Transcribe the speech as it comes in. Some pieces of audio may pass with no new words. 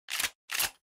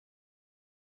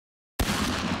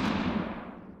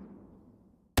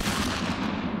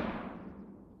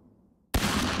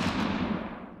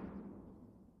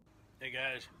Hey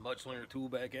guys, Mudslinger Tool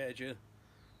back at you.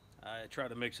 I try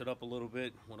to mix it up a little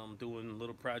bit when I'm doing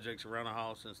little projects around the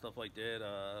house and stuff like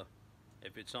that.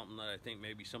 If it's something that I think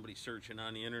maybe somebody's searching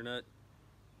on the internet,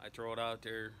 I throw it out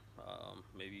there.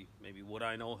 Maybe what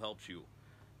I know helps you.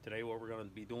 Today what we're going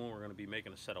to be doing, we're going to be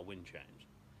making a set of wind chimes.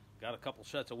 Got a couple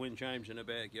sets of wind chimes in the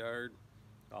backyard,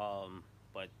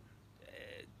 but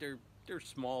they're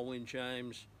small wind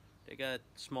chimes. They got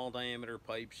small diameter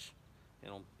pipes,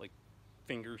 like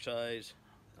finger size.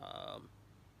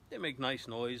 They make nice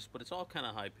noise, but it's all kind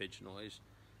of high pitched noise.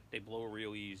 They blow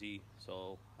real easy,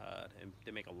 so and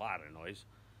they make a lot of noise.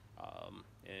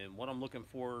 And what I'm looking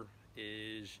for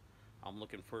is I'm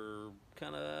looking for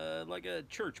kind of like a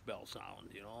church bell sound,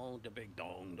 the big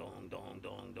dong, dong, dong,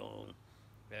 dong, dong.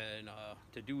 And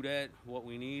to do that, what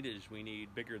we need is we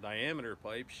need bigger diameter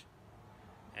pipes,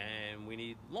 and we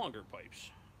need longer pipes.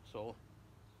 So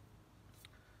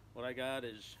what I got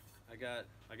is I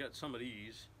got some of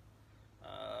these.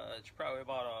 It's probably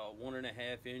about a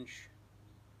 1.5 inch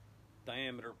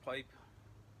diameter pipe.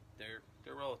 They're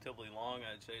relatively long.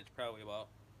 I'd say it's probably about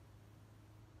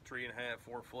 3.5,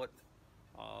 4 foot.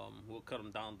 We'll cut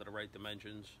them down to the right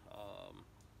dimensions.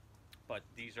 But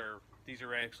these are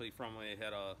actually from when they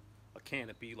had a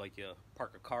canopy, like you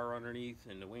park a car underneath,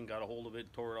 and the wind got a hold of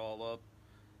it, tore it all up.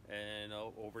 And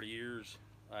over the years,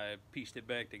 I pieced it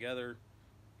back together.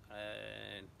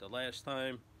 And the last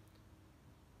time,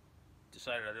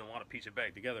 decided I didn't want to piece it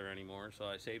back together anymore, so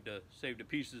I saved the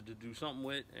pieces to do something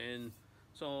with, and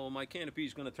so my canopy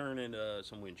is going to turn into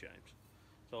some wind chimes.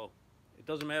 So it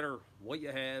doesn't matter what you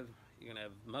have. You can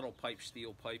have metal pipe,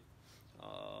 steel pipe.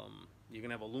 You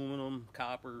can have aluminum,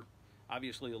 copper.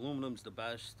 Obviously, aluminum's the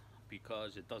best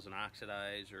because it doesn't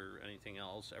oxidize or anything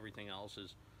else. Everything else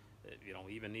is,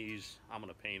 even these, I'm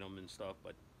going to paint them and stuff,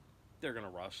 but they're going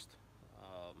to rust.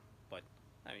 But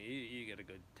I mean, you get a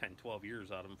good 10, 12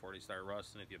 years out of them before they start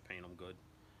rusting if you paint them good.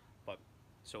 But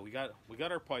so we got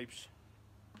our pipes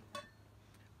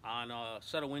on a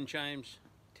set of wind chimes.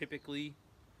 Typically,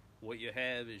 what you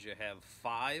have is you have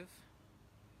 5,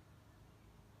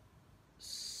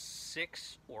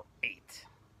 6, or 8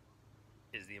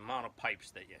 is the amount of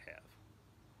pipes that you have.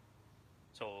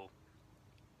 So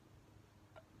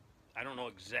I don't know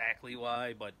exactly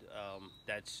why, but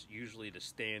that's usually the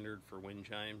standard for wind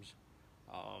chimes.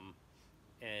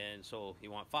 And so you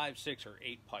want 5, 6, or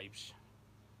 8 pipes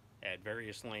at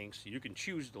various lengths. You can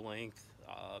choose the length.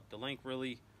 The length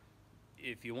really,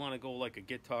 if you want to go like a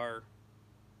guitar,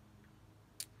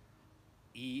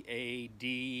 E, A,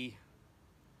 D,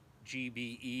 G,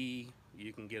 B, E,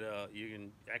 you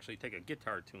can actually take a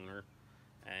guitar tuner,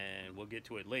 and we'll get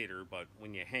to it later, but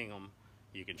when you hang them,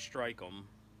 you can strike them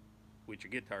with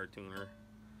your guitar tuner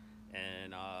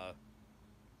and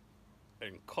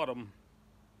cut them.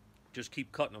 Just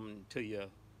keep cutting them until you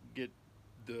get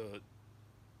the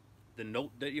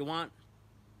note that you want,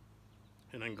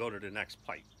 and then go to the next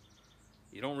pipe.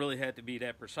 You don't really have to be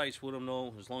that precise with them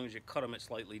though. As long as you cut them at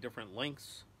slightly different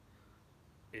lengths,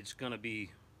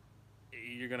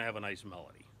 you're gonna have a nice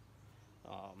melody.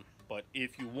 But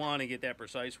if you want to get that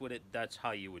precise with it, that's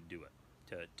how you would do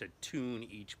it, to tune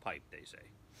each pipe, they say.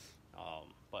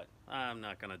 But I'm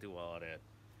not gonna do all of that.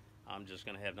 I'm just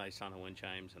gonna have nice sounding wind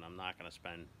chimes, and I'm not gonna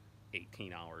spend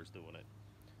 18 hours doing it.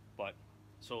 But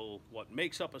so what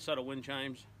makes up a set of wind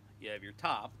chimes? You have your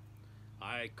top.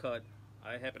 I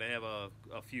happen to have a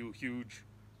few huge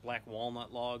black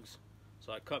walnut logs,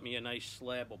 so I cut me a nice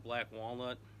slab of black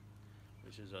walnut,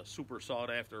 which is a super sought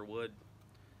after wood.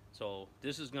 So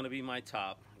this is going to be my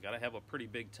top. I gotta have a pretty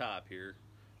big top here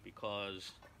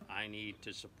because I need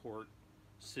to support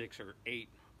 6 or 8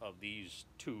 of these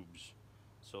tubes.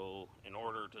 So in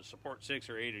order to support 6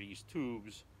 or 8 of these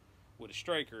tubes with a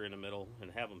striker in the middle and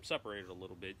have them separated a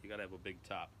little bit, you got to have a big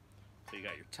top. So you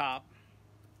got your top.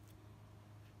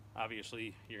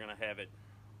 Obviously, you're going to have it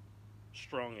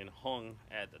strung and hung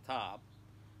at the top.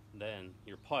 Then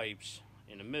your pipes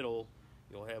in the middle,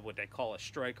 you'll have what they call a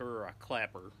striker or a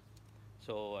clapper.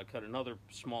 So I cut another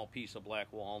small piece of black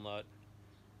walnut.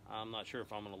 I'm not sure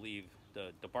if I'm going to leave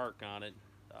the bark on it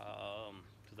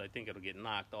because I think it'll get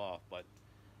knocked off, but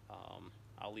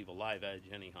I'll leave a live edge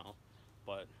anyhow.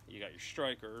 But you got your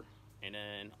striker, and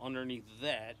then underneath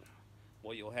that,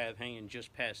 what you'll have hanging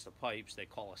just past the pipes, they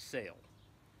call a sail.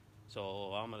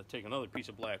 So I'm going to take another piece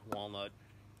of black walnut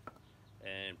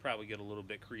and probably get a little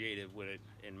bit creative with it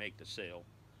and make the sail.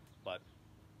 But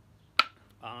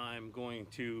I'm going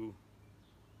to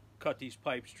cut these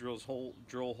pipes, drill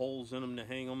holes in them to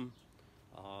hang them.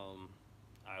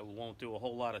 I won't do a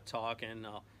whole lot of talking.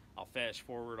 I'll fast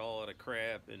forward all of the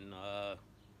crap and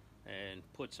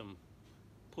put some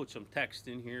put some text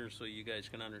in here so you guys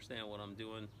can understand what I'm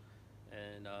doing,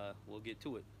 and we'll get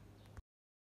to it.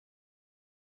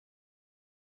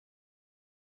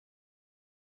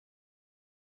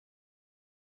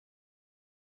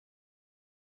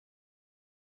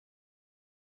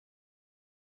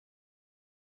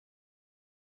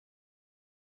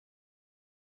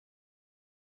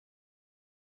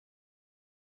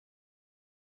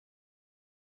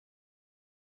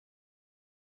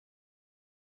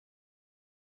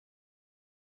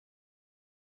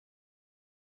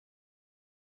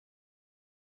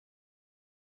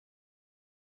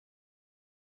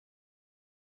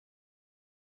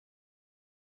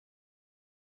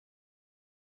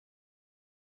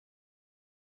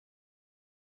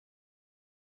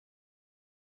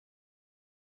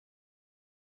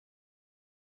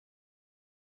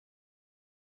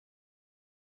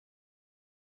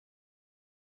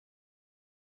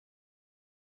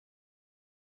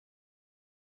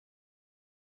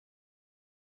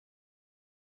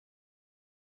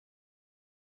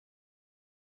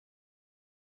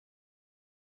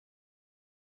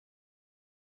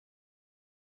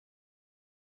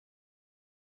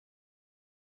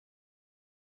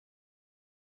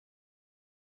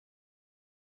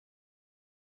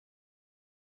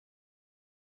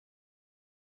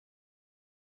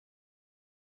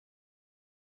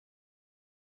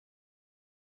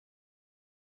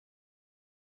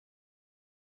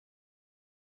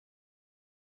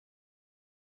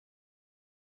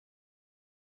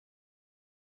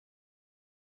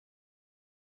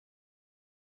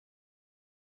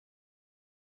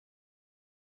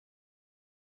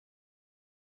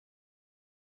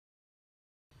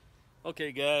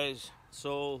 Okay, guys,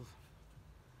 so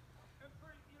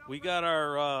we got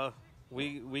our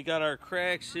we got our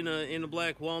cracks in the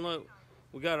black walnut.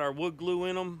 We got our wood glue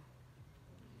in them.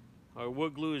 Our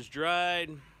wood glue is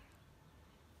dried.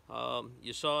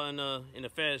 You saw in the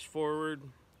fast forward,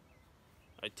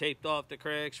 I taped off the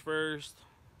cracks first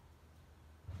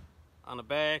on the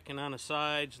back and on the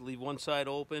sides. Leave one side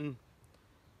open.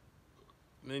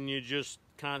 Then you just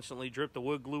constantly drip the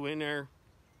wood glue in there.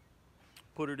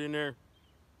 Put it in there.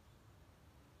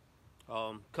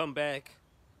 Come back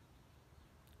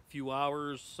a few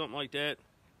hours, something like that.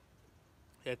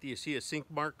 After you see a sink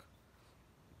mark,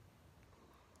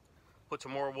 put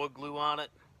some more wood glue on it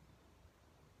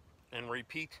and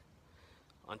repeat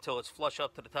until it's flush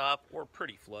up to the top, or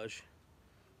pretty flush.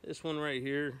 This one right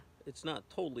here, it's not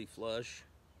totally flush,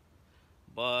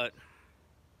 but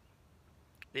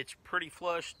it's pretty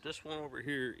flush. This one over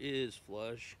here is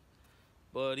flush,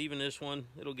 but even this one,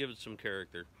 it'll give it some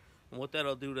character. And what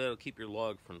that'll do, that'll keep your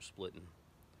log from splitting.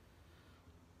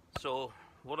 So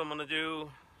what I'm gonna do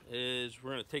is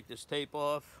we're gonna take this tape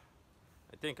off.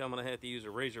 I think I'm gonna have to use a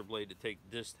razor blade to take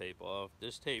this tape off.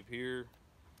 This tape here,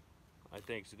 I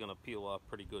think is gonna peel off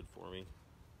pretty good for me.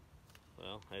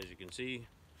 Well, as you can see,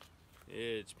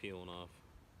 it's peeling off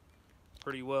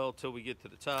pretty well till we get to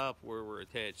the top where we're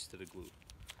attached to the glue.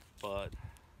 But,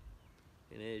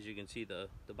 and as you can see, the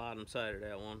bottom side of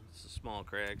that one, it's a small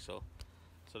crack, so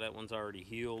that one's already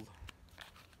healed.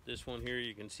 This one here,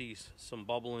 you can see some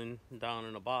bubbling down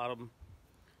in the bottom,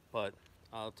 but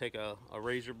I'll take a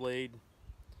razor blade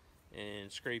and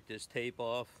scrape this tape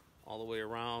off all the way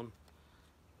around,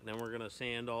 and then we're gonna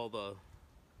sand all the,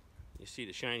 you see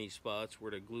the shiny spots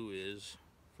where the glue is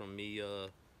from me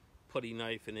putty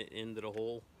knifing it into the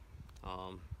hole.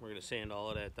 We're gonna sand all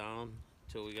of that down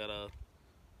until we got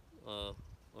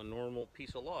a normal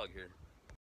piece of log here.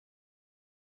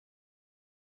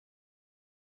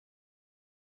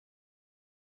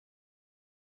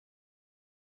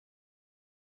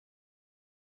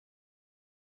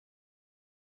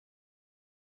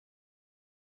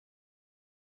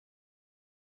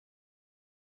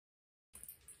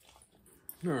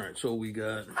 All right, so we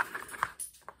got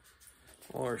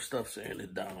all our stuff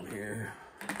sanded down here.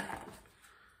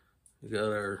 We got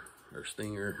our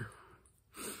stinger.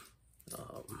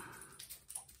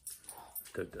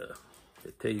 Took the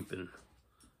tape and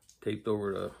taped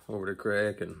over the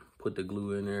crack and put the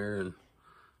glue in there and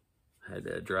had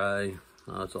that dry.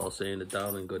 Now it's all sanded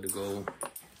down and good to go.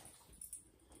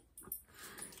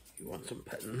 You want some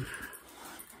petting?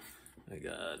 I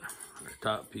got our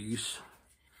top piece.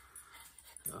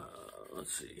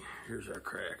 Let's see, here's our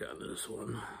crack on this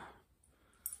one,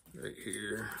 right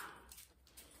here.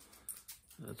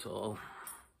 That's all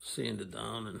sanded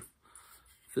down and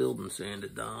filled and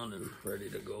sanded down and ready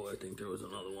to go. I think there was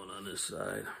another one on this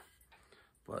side,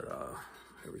 but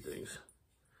everything's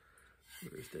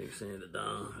sanded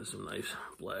down. There's some nice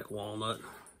black walnut.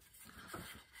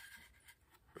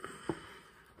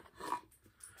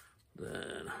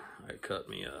 Then I cut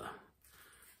me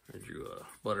I drew a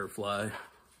butterfly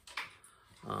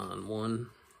on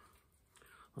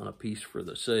a piece for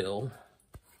the sail,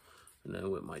 and then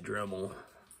with my Dremel,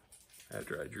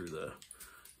 after I drew the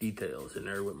details in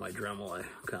there with my Dremel, I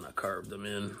kind of carved them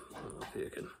in. I don't know if you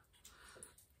can.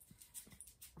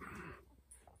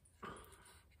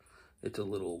 It's a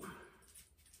little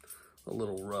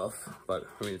rough, but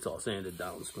I mean, it's all sanded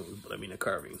down smooth, but I mean, the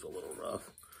carving's a little rough.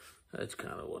 That's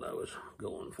kind of what I was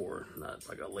going for, not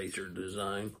like a laser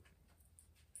design.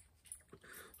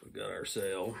 We got our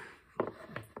sail.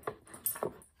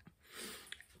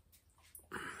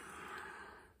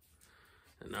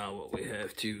 And now what we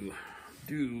have to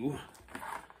do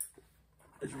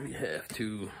is we have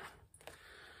to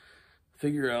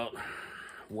figure out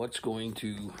what's going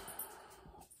to,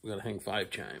 we gotta hang 5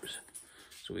 chimes.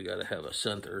 So we gotta have a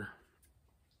center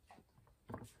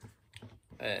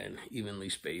and evenly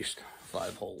spaced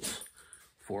 5 holes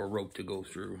for a rope to go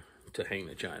through to hang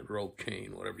the chime, rope,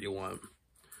 chain, whatever you want.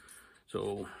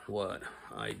 So what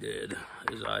I did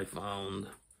is I found,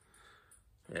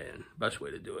 and best way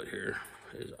to do it here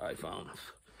is I found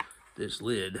this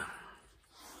lid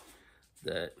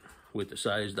that with the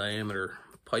size diameter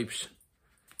pipes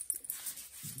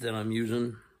that I'm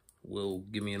using will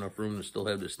give me enough room to still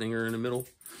have the stinger in the middle.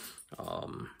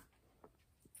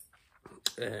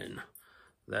 And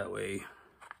that way,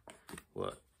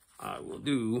 what I will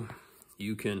do,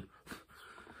 you can,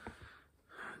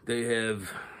 they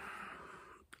have,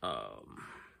 I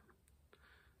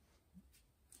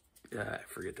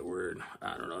forget the word,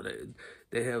 I don't know,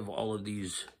 they have all of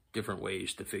these different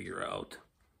ways to figure out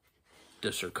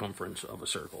the circumference of a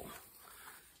circle.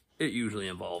 It usually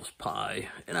involves pi,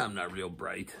 and I'm not real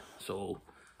bright, so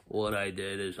what I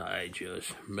did is I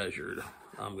just measured.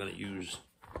 I'm going to use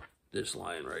this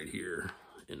line right here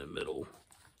in the middle,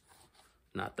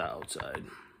 not the outside.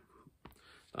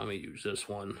 I'm going to use this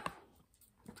one.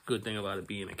 The good thing about it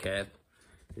being a cap,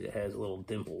 it has a little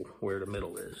dimple where the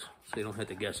middle is, so you don't have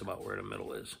to guess about where the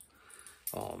middle is.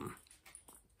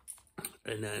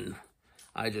 And then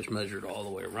I just measured all the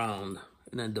way around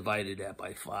and then divided that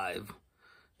by 5,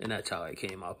 and that's how I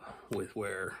came up with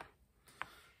where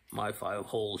my 5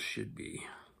 holes should be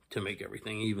to make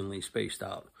everything evenly spaced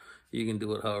out. You can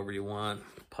do it however you want,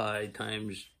 pi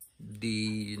times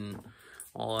d and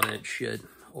all of that shit,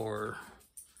 or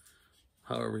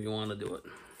however you want to do it.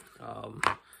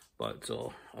 But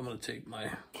so I'm gonna take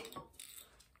my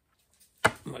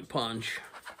punch.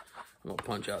 I'm gonna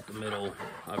punch out the middle.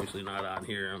 Obviously not on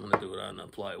here. I'm gonna do it on the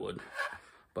plywood,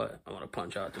 but I'm gonna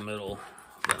punch out the middle.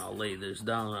 Then I'll lay this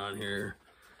down on here,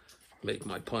 make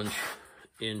my punch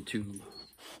into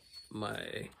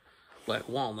my black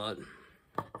walnut.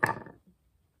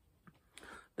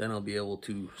 Then I'll be able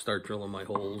to start drilling my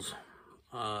holes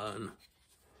on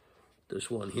this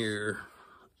one here.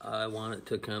 I want it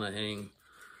to kind of hang.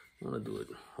 I want to do it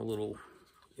a little,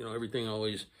 you know, everything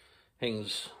always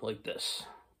hangs like this.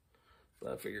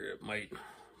 But I figure it might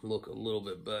look a little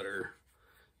bit better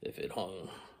if it hung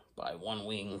by one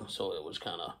wing, so it was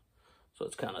kind of, so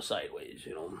it's kind of sideways,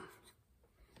 you know.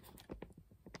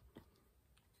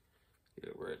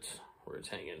 Yeah, where it's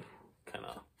hanging kind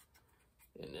of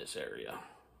in this area,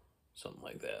 something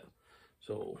like that.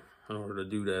 So in order to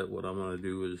do that, what I'm going to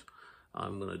do is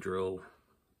I'm going to drill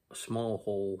a small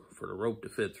hole for the rope to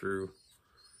fit through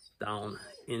down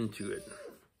into it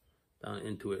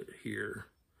here,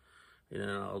 and then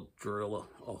I'll drill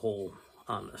a hole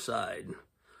on the side,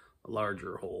 a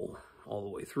larger hole all the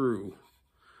way through,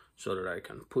 so that I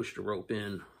can push the rope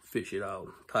in, fish it out,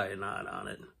 tie a knot on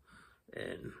it,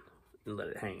 and let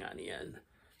it hang on the end,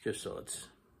 just so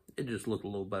it just look a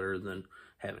little better than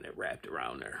having it wrapped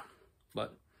around there.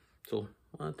 But so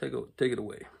I'll take it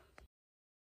away.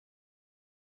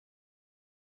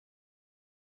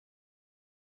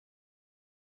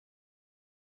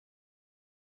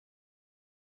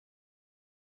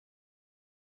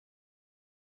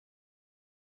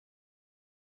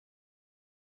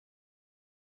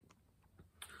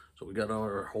 So we got all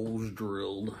our holes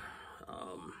drilled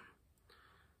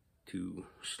to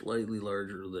slightly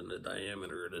larger than the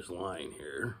diameter of this line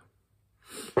here.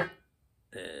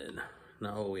 And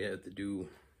now we have to do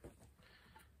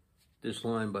this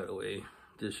line, by the way,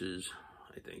 this is,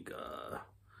 I think,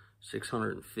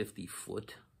 650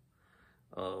 foot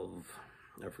of,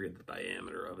 I forget the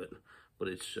diameter of it, but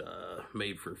it's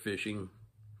made for fishing.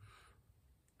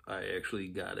 I actually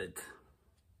got it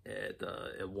at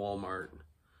Walmart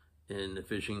in the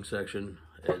fishing section.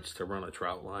 It's to run a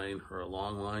trout line or a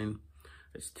long line.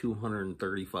 It's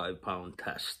 235 pound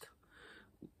test,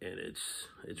 and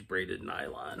it's braided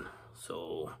nylon.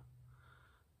 So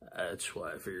That's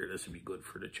why I figured this would be good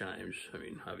for the chimes. I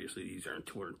mean, obviously these aren't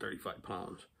 235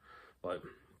 pounds, but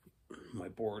my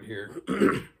board here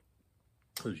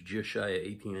was just shy of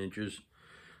 18 inches.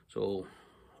 So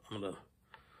I'm gonna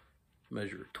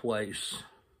measure twice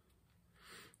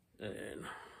and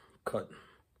cut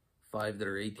 5 that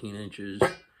are 18 inches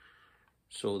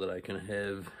so that I can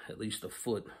have at least a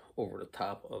foot over the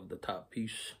top of the top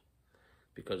piece,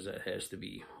 because that has to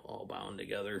be all bound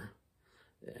together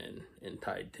and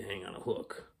tied to hang on a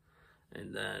hook.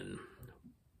 And then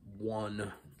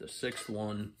the sixth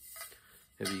one,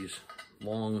 have these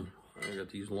long, I got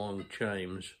these long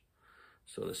chimes.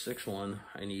 So the sixth one,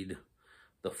 I need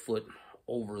the foot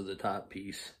over the top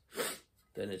piece.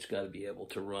 Then it's got to be able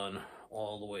to run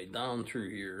all the way down through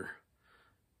here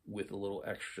with a little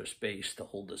extra space to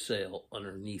hold the sail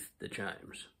underneath the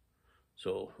chimes.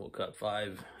 So we'll cut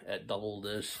 5 at double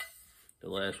this. The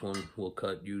last one we'll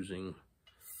cut using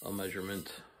a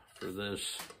measurement for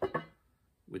this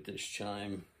with this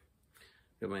chime.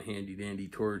 Got my handy dandy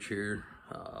torch here.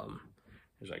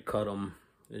 As I cut them,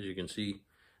 as you can see,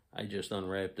 I just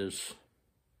unwrapped this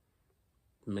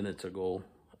minutes ago,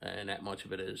 and that much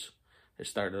of it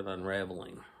started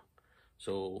unraveling.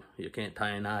 So you can't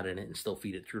tie a knot in it and still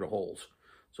feed it through the holes.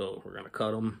 So we're gonna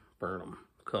cut them, burn them,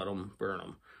 cut them, burn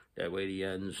them. That way the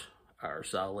ends are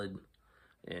solid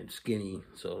and skinny.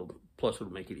 So plus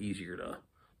it'll make it easier to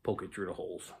poke it through the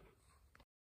holes.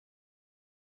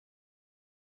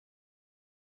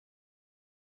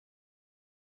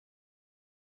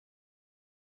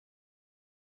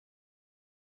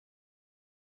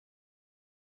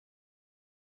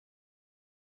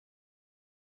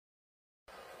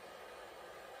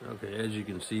 Okay, as you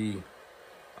can see,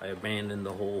 I abandoned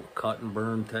the whole cut and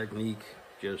burn technique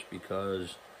just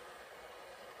because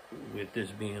with this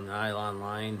being an nylon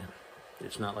line,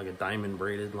 it's not like a diamond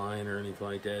braided line or anything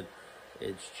like that.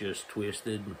 It's just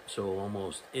twisted, so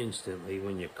almost instantly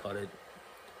when you cut it,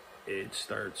 it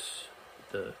starts,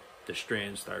 the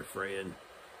strands start fraying.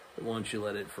 But once you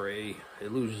let it fray,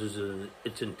 it loses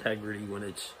its integrity when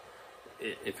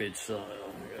if it's, I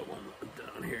got one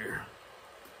down here.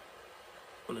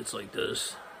 When it's like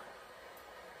this,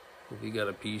 if you got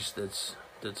a piece that's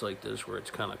like this, where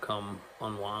it's kind of come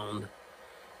unwound,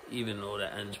 even though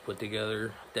the end's put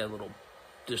together,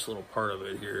 this little part of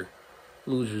it here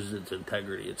loses its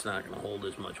integrity. It's not going to hold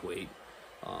as much weight.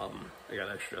 I got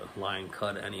extra line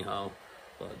cut anyhow,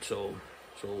 but so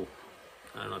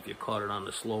I don't know if you caught it on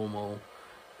the slow-mo,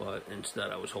 but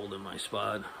instead I was holding my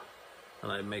spot,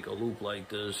 and I'd make a loop like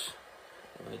this,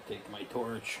 and I'd take my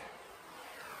torch,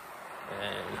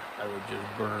 and I would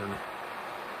just burn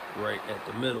right at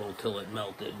the middle till it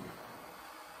melted.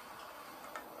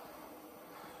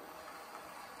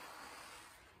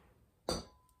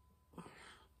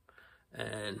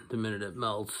 And the minute it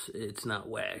melts, it's not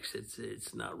wax,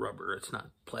 it's not rubber, it's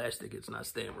not plastic, it's not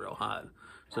staying real hot.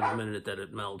 So the minute that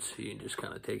it melts, you can just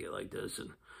kind of take it like this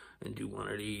and do one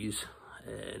of these,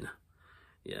 and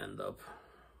you end up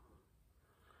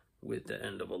with the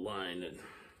end of a line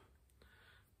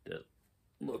that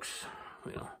looks,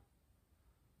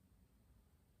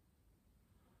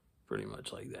 pretty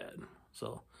much like that.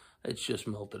 So it's just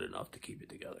melted enough to keep it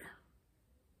together.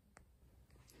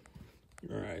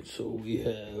 All right, so we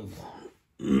have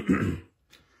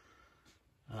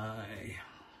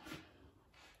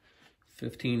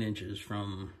 15 inches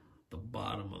from the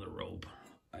bottom of the rope.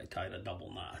 I tied a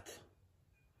double knot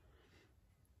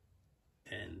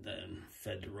and then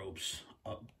fed the ropes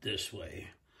up this way.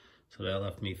 So that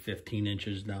left me 15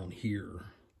 inches down here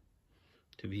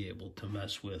to be able to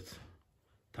mess with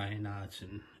tying knots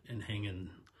and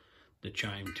hanging the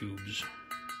chime tubes.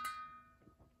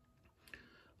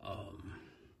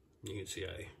 You can see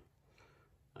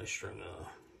I strung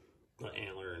an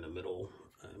antler in the middle.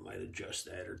 I might adjust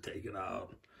that or take it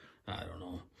out. I don't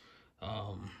know.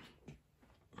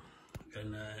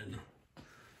 And then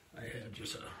I have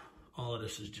just all of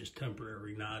this is just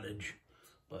temporary knottage,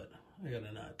 but I got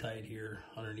a knot tied here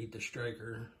underneath the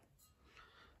striker,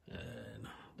 and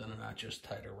then a knot just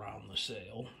tied around the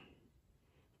sail.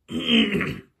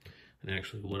 And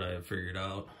actually what I have figured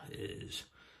out is,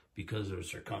 because of the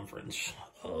circumference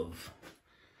of,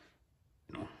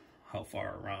 how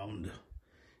far around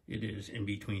it is in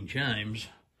between chimes,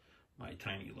 my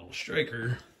tiny little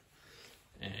striker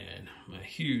and my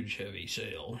huge heavy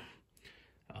sail,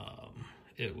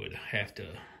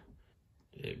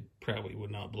 it probably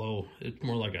would not blow. It's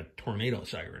more like a tornado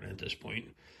siren at this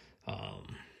point,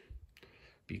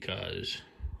 because,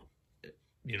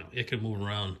 it can move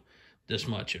around this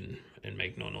much and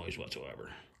make no noise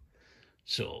whatsoever.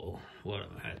 So what I'm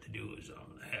gonna have to do is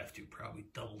I'm gonna have to probably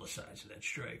double the size of that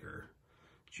striker,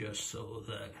 just so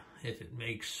that if it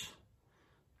makes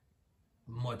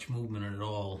much movement at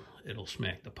all, it'll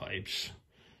smack the pipes.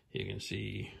 You can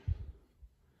see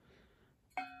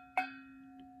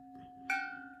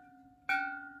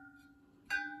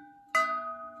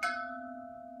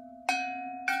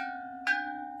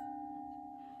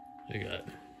they got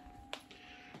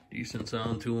decent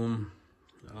sound to them.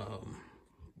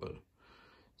 But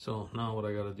so now what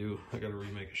I gotta do, I gotta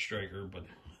remake a striker, but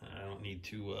I don't need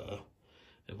to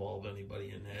involve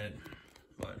anybody in that.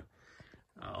 But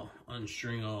I'll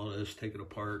unstring all of this, take it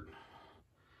apart,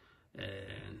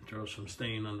 and throw some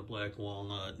stain on the black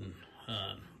walnut and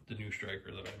on the new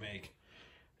striker that I make,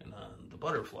 and on the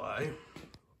butterfly.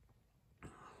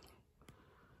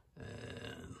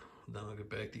 And then I'll get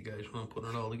back to you guys when I'm putting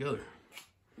it all together.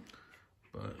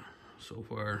 But so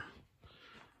far,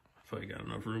 if I got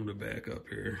enough room to back up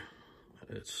here,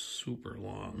 it's super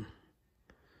long.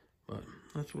 But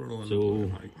that's what it'll end up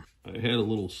looking like. I had a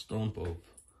little stump of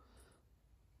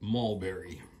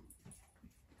mulberry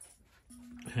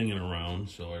hanging around,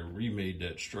 so I remade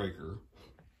that striker.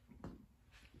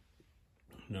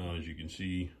 Now, as you can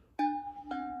see,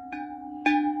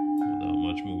 without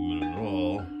much movement at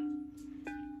all,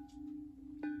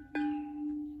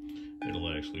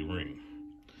 it'll actually ring.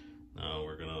 Now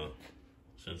we're gonna,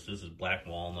 since this is black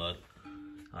walnut,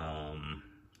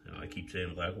 you know, I keep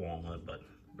saying black walnut, but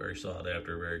very sought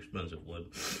after, very expensive wood.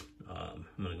 I'm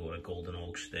gonna go with a golden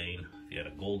oak stain. If you had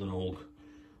a golden oak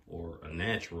or a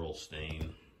natural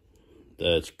stain,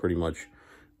 that's pretty much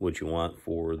what you want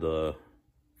for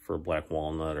black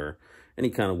walnut or any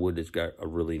kind of wood that's got a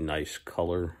really nice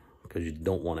color, because you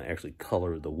don't want to actually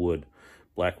color the wood.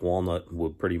 Black walnut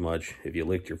would pretty much, if you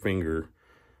licked your finger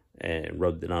and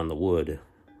rubbed it on the wood,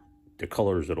 the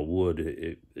colors of the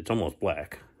wood, it's almost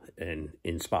black and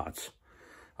in spots.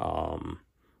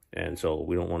 And so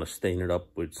we don't want to stain it up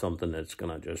with something that's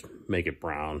going to just make it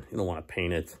brown. You don't want to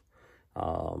paint it.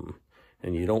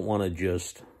 And you don't want to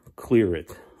just clear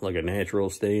it like a natural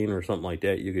stain or something like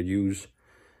that you could use.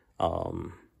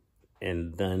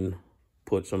 And then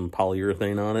put some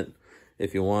polyurethane on it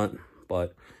if you want.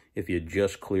 But if you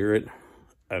just clear it,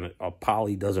 and a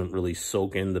poly doesn't really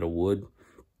soak into the wood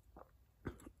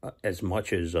as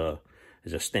much as a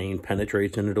stain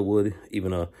penetrates into the wood.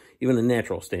 Even a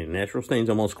natural stain. A natural stain's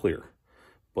almost clear,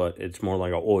 but it's more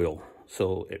like an oil,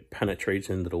 so it penetrates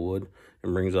into the wood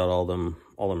and brings out all them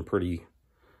pretty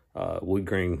wood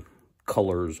grain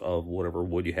colors of whatever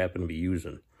wood you happen to be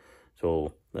using.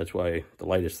 So that's why the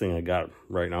lightest thing I got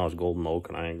right now is golden oak,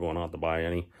 and I ain't going out to buy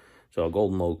any. So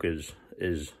golden oak has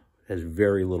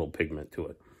very little pigment to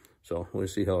it. So we'll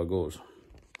see how it goes.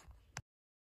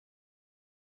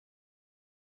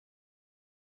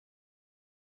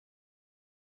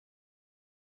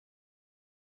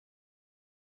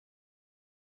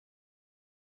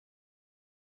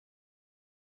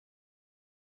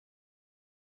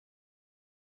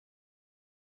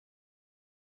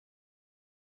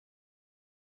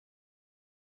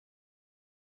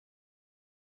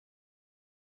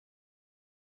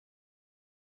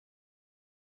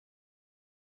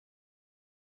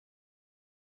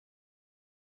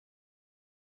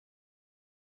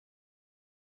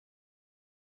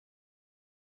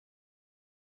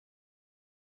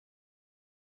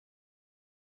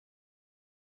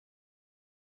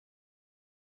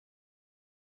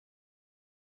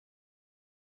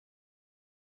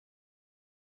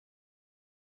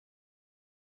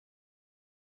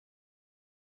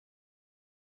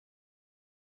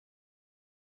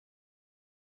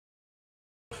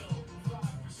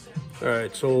 All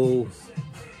right, so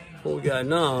what we got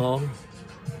now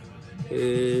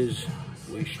is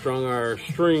we strung our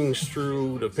strings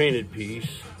through the painted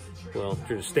piece, well,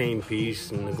 through the stained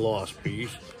piece and the gloss piece,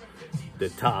 the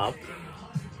top,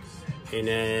 and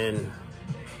then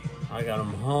I got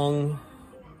them hung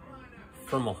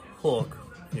from a hook.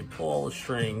 You pull all the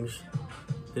strings.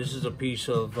 This is a piece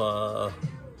of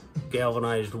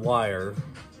galvanized wire,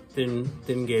 thin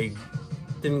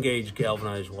gauge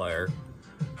galvanized wire.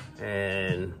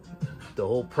 And the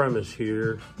whole premise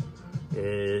here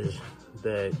is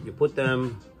that you put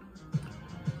them,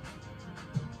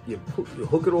 you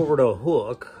hook it over the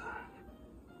hook,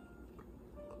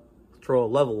 throw a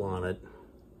level on it,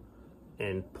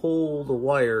 and pull the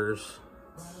wires,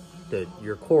 that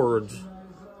your cords,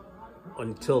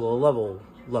 until the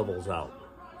levels out.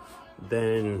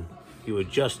 Then you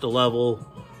adjust the level,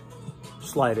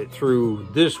 slide it through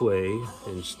this way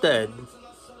instead,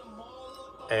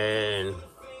 and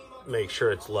make sure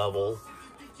it's level,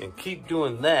 and keep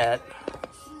doing that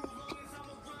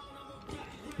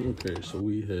Okay, so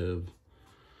we have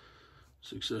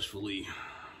successfully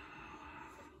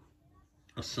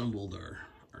assembled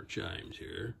our chimes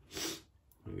here.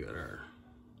 We got our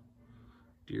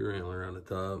deer antler on the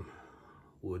top,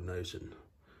 wood nice and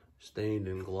stained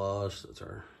and glossed. That's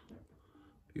our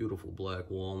beautiful black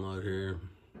walnut here.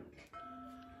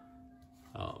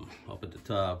 Up at the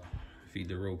top, feed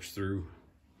the ropes through.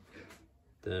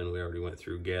 Then we already went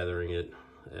through gathering it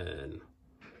and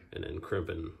then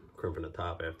crimping the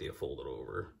top after you fold it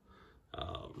over.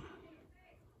 I'm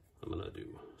gonna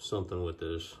do something with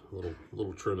this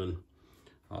little trimming.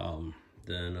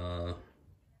 Then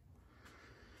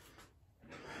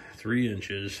 3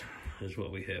 inches is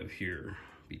what we have here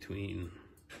between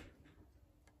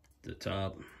the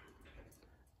top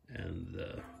and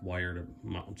the wire that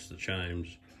mounts the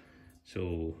chimes.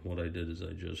 So what I did is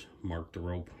I just marked the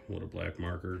rope with a black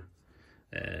marker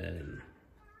and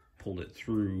pulled it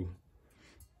through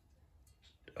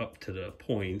up to the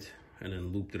point and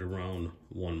then looped it around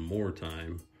one more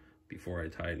time before I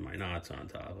tied my knots on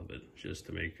top of it, just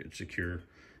to make it secure,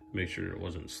 make sure it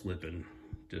wasn't slipping.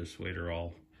 This way they're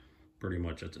all pretty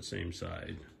much at the same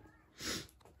side.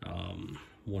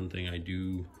 One thing I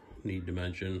do need to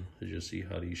mention is you see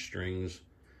how these strings,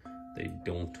 they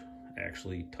don't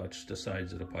actually touch the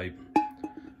sides of the pipe.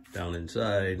 Down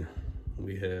inside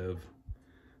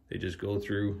they just go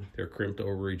through, they're crimped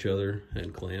over each other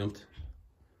and clamped.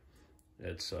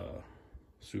 It's a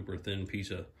super thin piece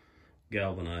of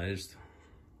galvanized,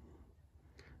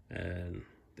 and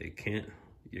you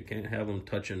can't have them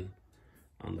touching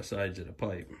on the sides of the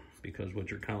pipe, because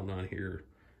what you're counting on here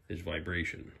is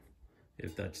vibration.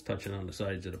 If that's touching on the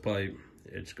sides of the pipe,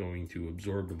 it's going to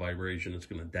absorb the vibration, it's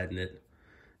going to deaden it,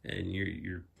 and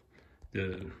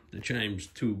the chimes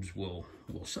tubes will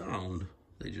sound,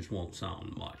 they just won't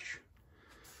sound much.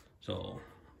 So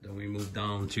then we move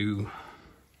down to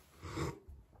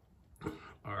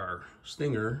our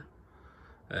stinger,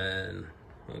 and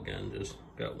again, just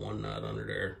got one knot under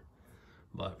there,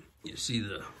 but you see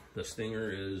the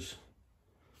stinger it's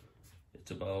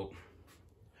about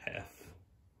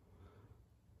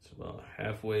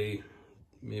halfway,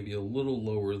 maybe a little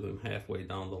lower than halfway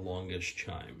down the longest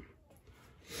chime.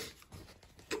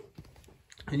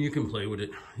 And you can play with it.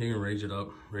 You can raise it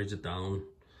up, raise it down,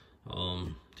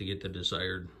 to get the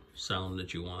desired sound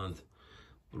that you want.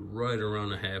 Right around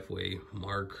the halfway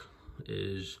mark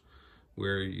is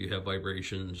where you have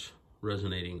vibrations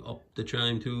resonating up the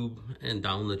chime tube and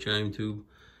down the chime tube.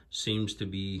 Seems to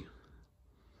be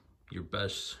your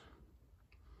best,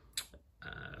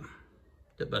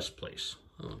 the best place.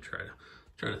 I'm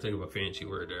trying to think of a fancy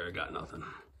word there. I got nothing.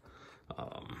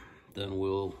 Then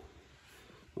we'll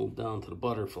move down to the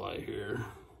butterfly here,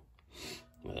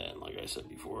 and like I said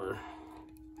before,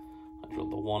 I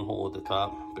drilled the one hole at the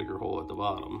top, bigger hole at the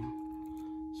bottom.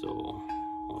 So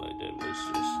what I did was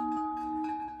just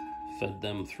fed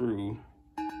them through,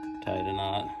 tied a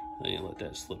knot, then you let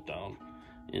that slip down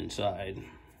inside,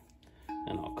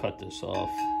 and I'll cut this off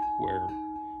where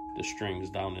the string's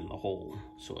down in the hole,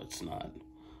 so it's not,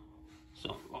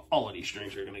 so all of these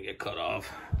strings are gonna get cut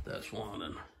off. That's one,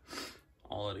 and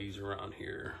all of these around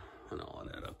here and all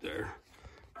of that up there.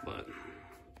 But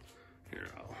here,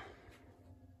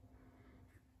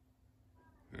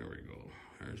 there we go.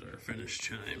 There's our finished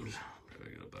chimes. Maybe I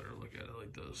get a better look at it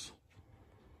like this.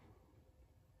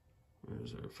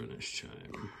 There's our finished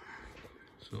chime.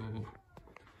 So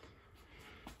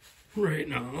right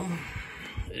now,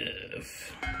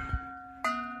 if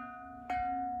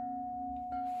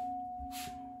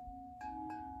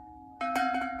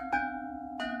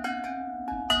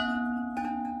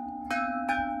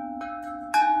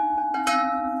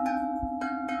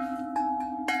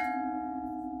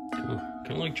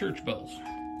kind of like church bells,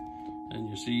 and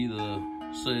you see the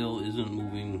sail isn't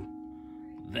moving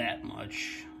that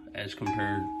much as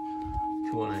compared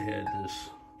to when I had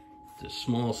this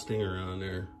small stinger on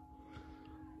there.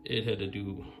 It had to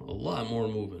do a lot more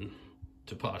moving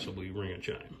to possibly ring a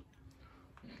chime.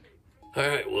 All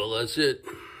right, well, that's it.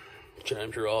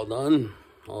 Chimes are all done.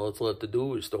 All that's left to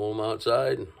do is throw them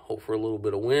outside and hope for a little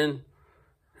bit of wind.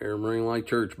 Hear them ring like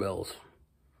church bells.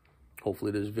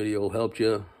 Hopefully this video helped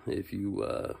you. If you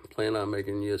plan on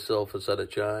making yourself a set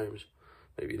of chimes,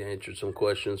 maybe it answered some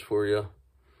questions for you.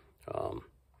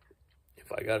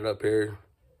 If I got it up here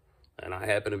and I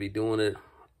happen to be doing it,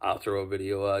 I'll throw a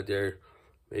video out there.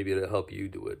 Maybe it'll help you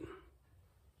do it.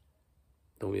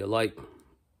 Throw me a like,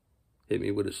 hit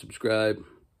me with a subscribe,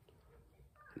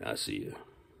 and I'll see you.